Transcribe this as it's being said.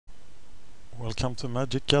welcome to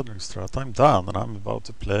MagicGatheringStrat. I'm Dan and I'm about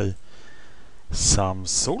to play some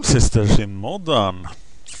Soul Sisters in Modern.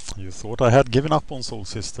 You thought I had given up on Soul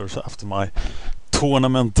Sisters after my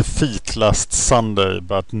tournament defeat last Sunday,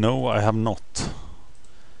 but no, I have not.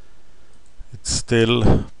 It's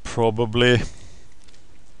still probably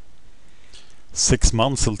 6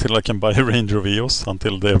 months until I can buy a Ranger of Eos,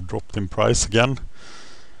 until they have dropped in price again.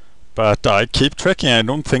 But I keep tracking. I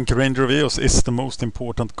don't think Ranger of Eos is the most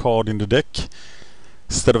important card in the deck.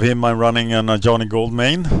 Instead of him, I'm running a Johnny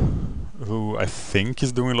Goldmain, who I think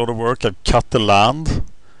is doing a lot of work. I've cut the land,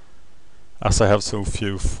 as I have so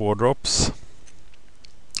few 4-drops.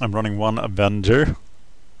 I'm running one Avenger.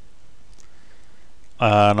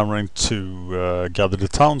 And I'm running two Gather the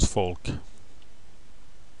Townsfolk.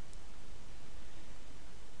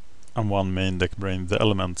 And one main deck, Brain the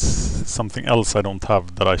Elements. Something else I don't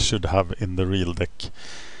have that I should have in the real deck.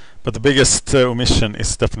 But the biggest omission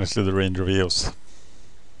is definitely the Ranger of Eos.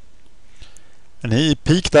 And he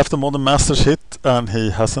peaked after Modern Masters hit, and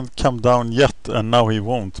he hasn't come down yet, and now he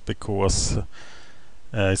won't, because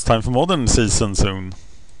it's time for Modern season soon.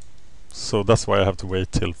 So that's why I have to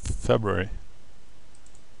wait till February.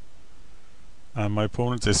 And my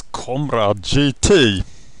opponent is Comrade GT.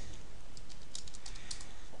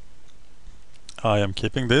 I am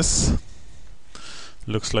keeping this.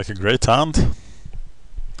 Looks like a great hand.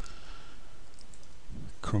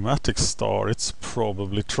 Chromatic Star, it's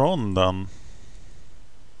probably Tron then.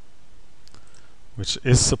 Which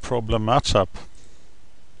is a problem matchup.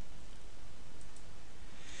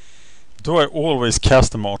 Do I always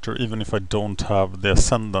cast a Martyr even if I don't have the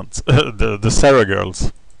Ascendants? the Sarah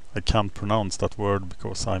Girls. I can't pronounce that word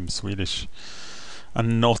because I'm Swedish.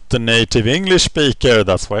 I'm not a native English speaker,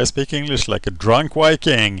 that's why I speak English like a drunk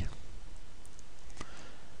Viking.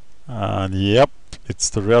 And yep, it's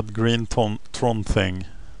the red-green Tron thing.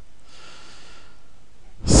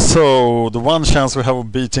 So, the one chance we have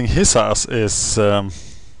of beating his ass is Mr.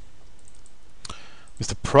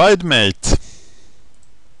 Pridemate.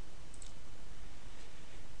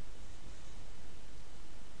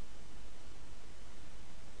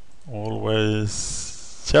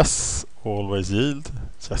 Always yes. Always yield,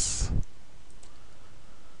 yes.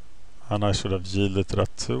 And I should have yielded to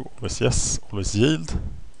that too. Always yes, always yield,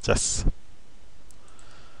 yes.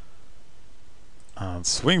 And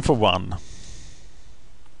swing for one.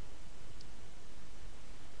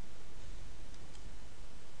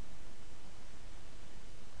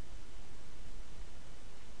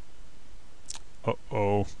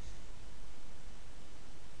 Uh-oh.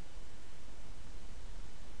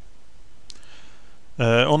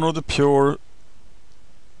 Honor of the Pure.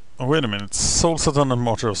 Oh, wait a minute. Soul Satan and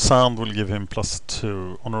Martyr of Sound will give him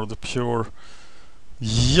 +2. Honor of the Pure.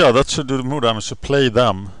 Yeah, that should do the more damage to play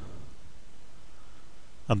them.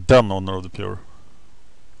 And then Honor of the Pure.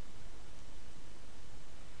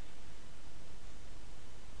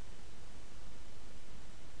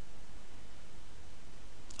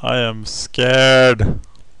 I am scared.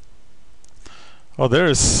 Oh, there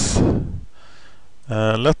is.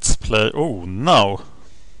 Let's play. Oh, now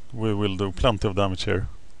we will do plenty of damage here.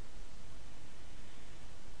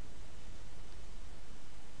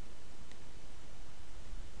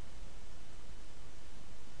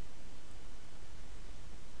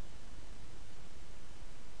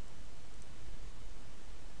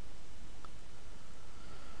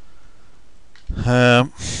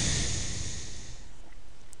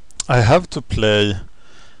 I have to play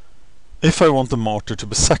if I want the Martyr to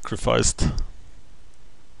be sacrificed.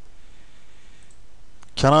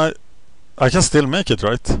 Can I can still make it,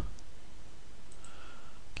 right? Can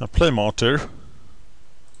I play Martyr?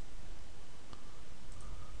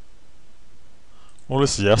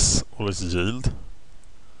 Always yes, always yield.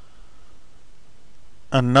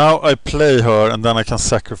 And now I play her and then I can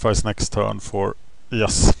sacrifice next turn for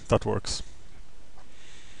yes, that works.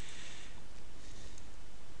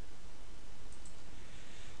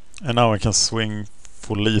 And now I can swing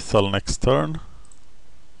for lethal next turn.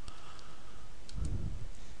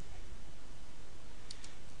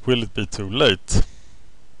 Will it be too late?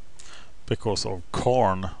 Because of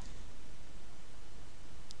Karn.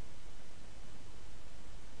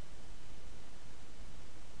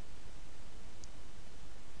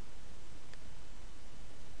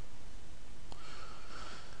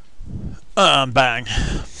 And bang.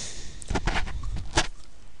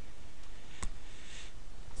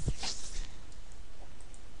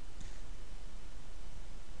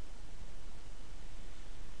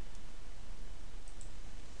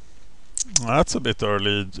 That's a bit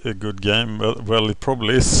early, a good game. Well, it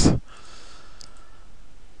probably is.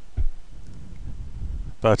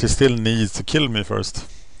 But he still needs to kill me first.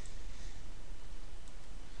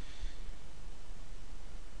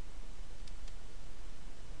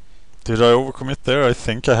 Did I overcommit there? I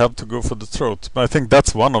think I have to go for the throat. But I think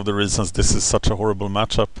that's one of the reasons this is such a horrible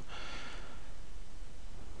matchup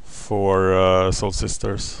for Soul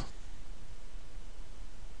Sisters.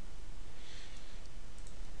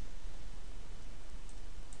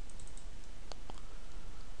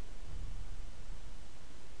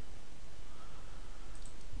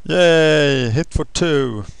 Yay! Hit for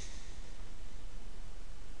 2.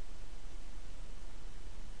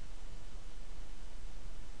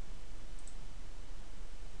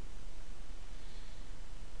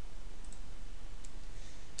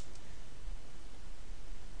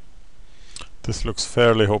 This looks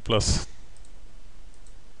fairly hopeless.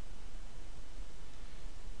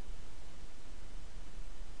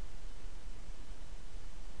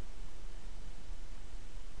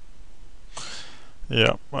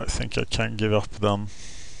 Yeah, I think I can give up then.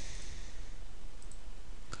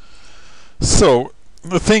 So,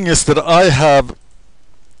 the thing is that I have,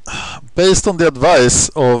 based on the advice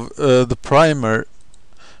of the primer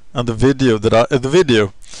and the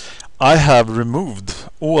video, I have removed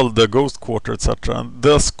all the Ghost Quarter, etc., and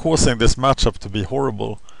thus causing this matchup to be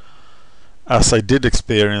horrible, as I did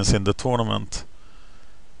experience in the tournament.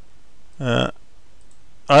 I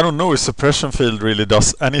don't know if Suppression Field really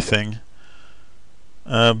does anything.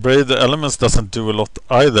 Brave the Elements doesn't do a lot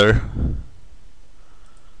either.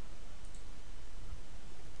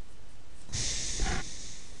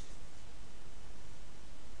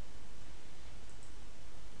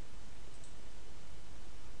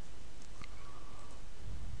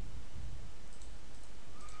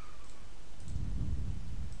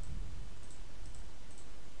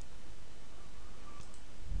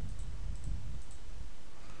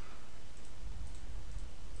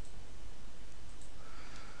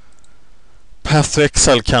 Path to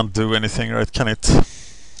Exile can't do anything, right? Can it?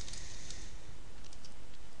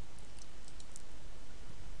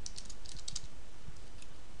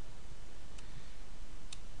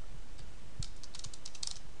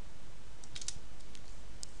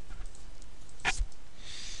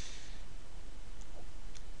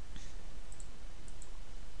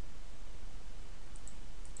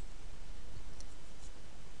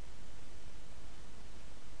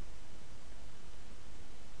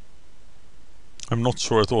 I'm not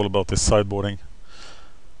sure at all about this sideboarding,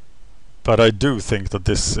 but I do think that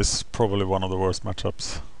this is probably one of the worst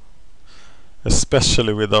matchups.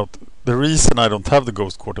 Especially without... The reason I don't have the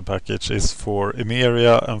Ghost Quarter package is for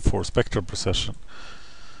Emeria and for Spectral Procession.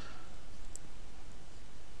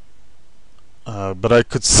 But I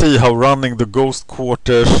could see how running the Ghost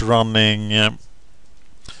Quarters, running and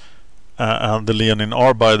the Leonin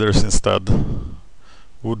Arbiters instead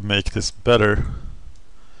would make this better.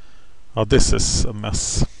 Oh, this is a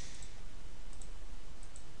mess.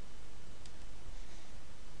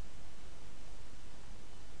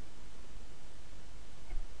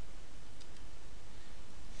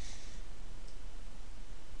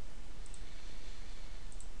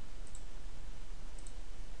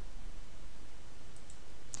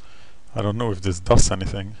 I don't know if this does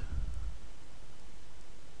anything.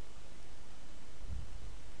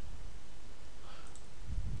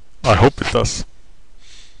 I hope it does.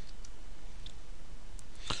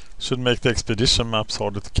 Should make the expedition maps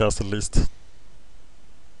harder to cast at least.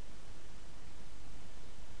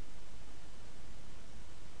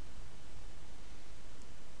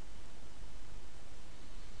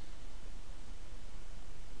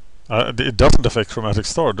 It doesn't affect Chromatic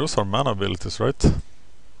Star, those are mana abilities, right?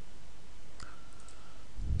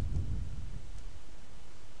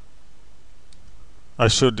 I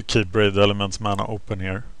should keep Brave the Elements mana open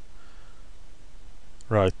here.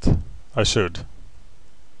 Right, I should.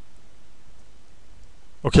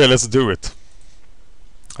 Okay, let's do it.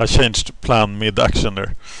 I changed plan mid-action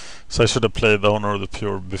there. So I should have played the Honor of the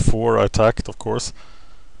Pure before I attacked, of course.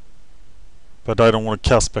 But I don't want to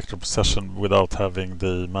cast Spectral Procession without having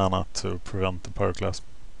the mana to prevent the Pyroclasm.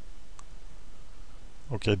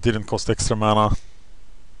 Okay, it didn't cost extra mana.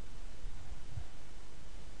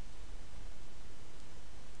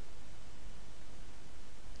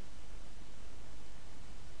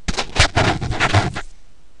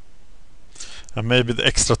 And maybe the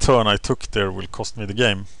extra turn I took there will cost me the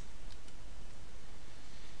game.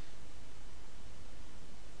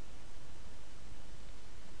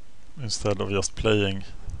 Instead of just playing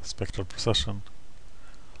Spectral Procession.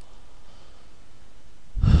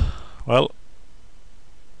 Well,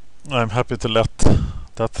 I'm happy to let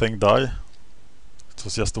that thing die. It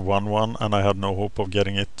was just a 1-1 and I had no hope of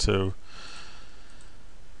getting it to...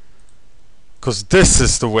 Because this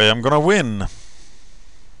is the way I'm gonna win.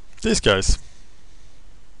 These guys.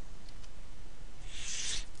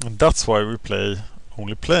 And that's why we play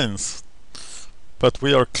only planes. But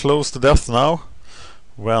we are close to death now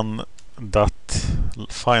when that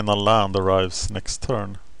final land arrives next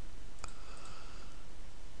turn.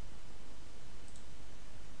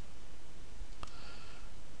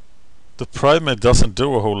 The primate doesn't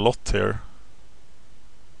do a whole lot here.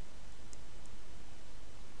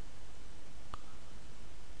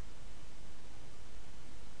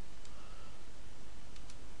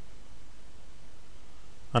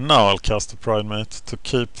 And now I'll cast the primate to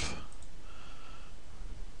keep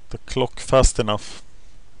the clock fast enough.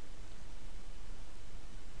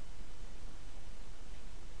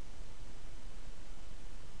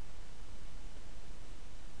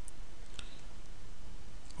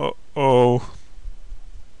 Uh-oh.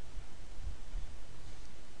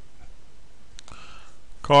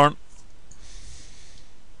 Karn.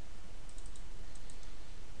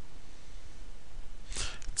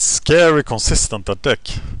 It's scary consistent, that deck.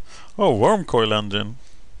 Oh, Worm Coil Engine.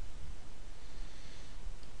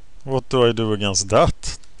 What do I do against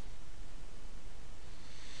that?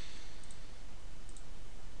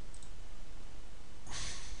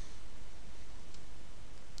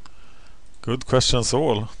 Good questions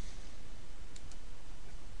all.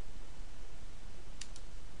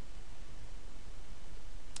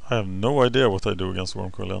 I have no idea what I do against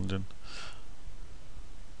Worm Coil Engine.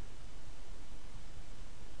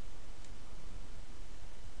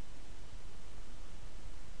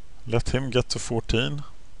 Let him get to 14.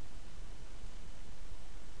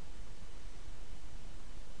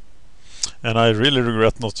 And I really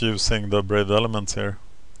regret not using the Brave Elements here.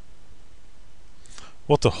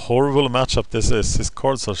 What a horrible matchup this is. His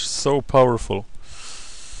cards are so powerful.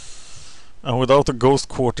 And without the Ghost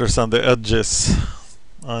Quarters and the edges,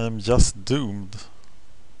 I am just doomed.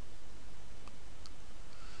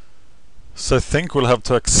 So I think we'll have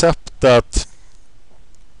to accept that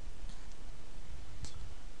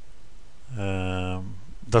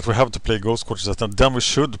that we have to play Ghost Quarters, and then we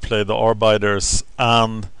should play the Arbiters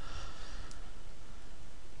and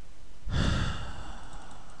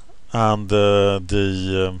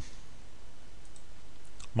the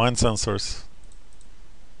Mind Sensors.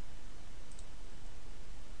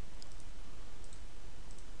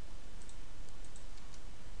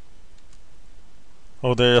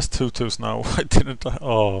 Oh, they're just 2/2s now. Why didn't I?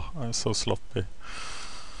 Oh, I'm so sloppy.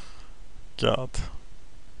 God.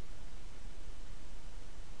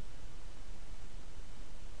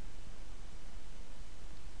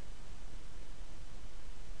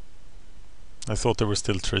 I thought there were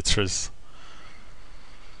still 3/3s.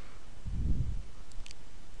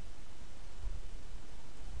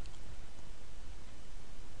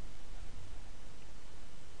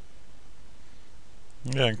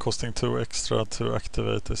 Yeah, and costing 2 extra to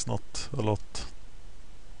activate is not a lot.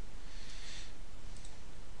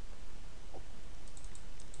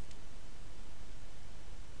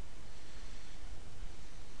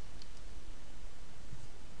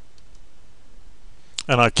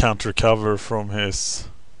 And I can't recover from his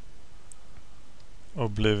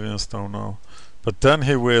Oblivion Stone now. But then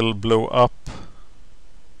he will blow up.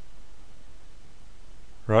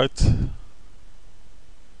 Right?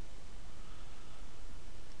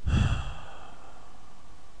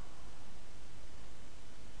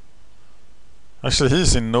 Actually,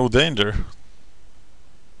 he's in no danger.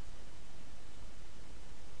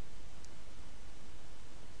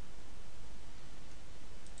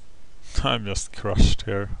 I'm just crushed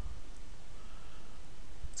here.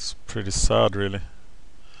 It's pretty sad, really.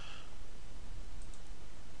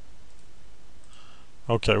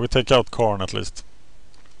 Okay, we take out Karn at least.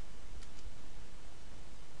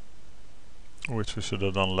 Which we should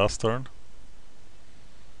have done last turn.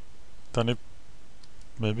 Then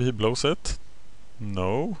maybe he blows it?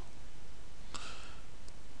 No.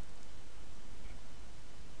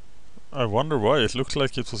 I wonder why. It looked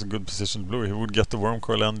like it was a good position to blue. He would get the Worm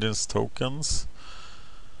Coil Engine's tokens.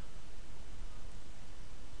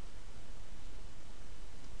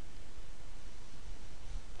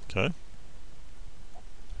 Okay.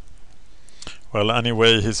 Well,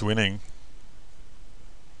 anyway, he's winning.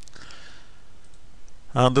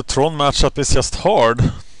 And the Tron matchup is just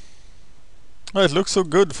hard. It looks so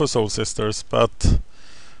good for Soul Sisters, but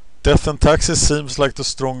Death and Taxes seems like the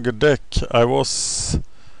stronger deck. I was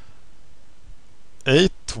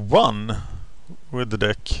 8-1 with the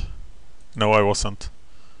deck. No, I wasn't.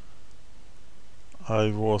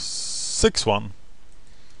 I was 6-1.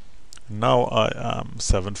 Now I am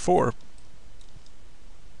 7-4.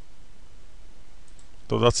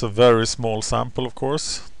 So that's a very small sample, of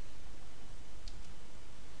course.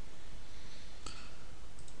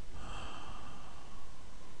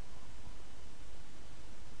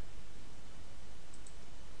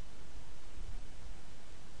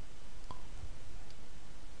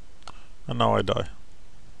 now I die.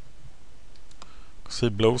 Because he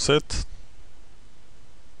blows it.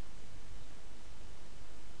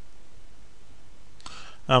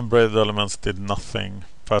 And Brave Elements did nothing,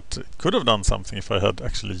 but it could have done something if I had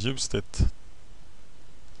actually used it.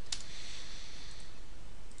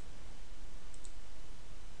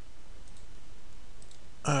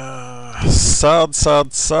 Sad,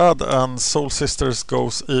 sad, sad, and Soul Sisters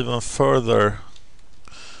goes even further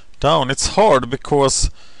down. It's hard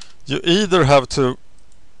because you either have to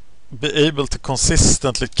be able to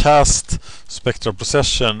consistently cast Spectral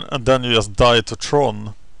Possession and then you just die to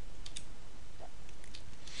Tron.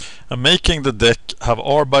 And making the deck have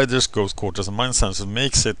Arbiters, Ghost Quarters and Mind Sensors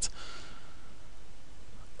makes it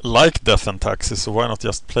like Death and Taxes, so why not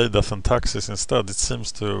just play Death and Taxes instead? It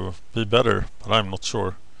seems to be better, but I'm not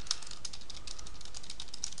sure.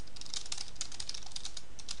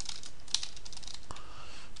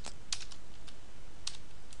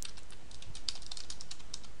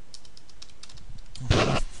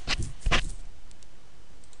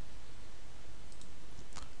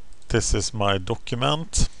 This is my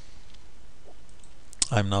document.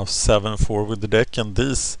 I'm now 7-4 with the deck, and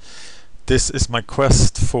this is my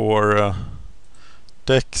quest for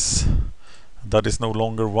decks that is no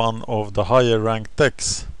longer one of the higher ranked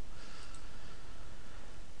decks.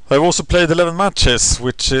 I've also played 11 matches,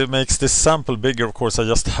 which makes this sample bigger. Of course, I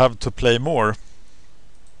just have to play more.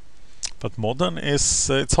 But Modern is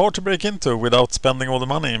it's hard to break into without spending all the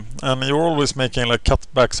money, and you're always making like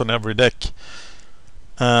cutbacks on every deck.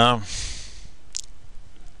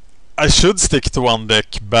 I should stick to one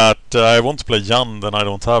deck, but I want to play Jan, then I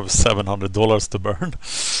don't have $700 to burn.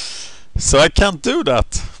 So I can't do that.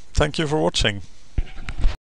 Thank you for watching.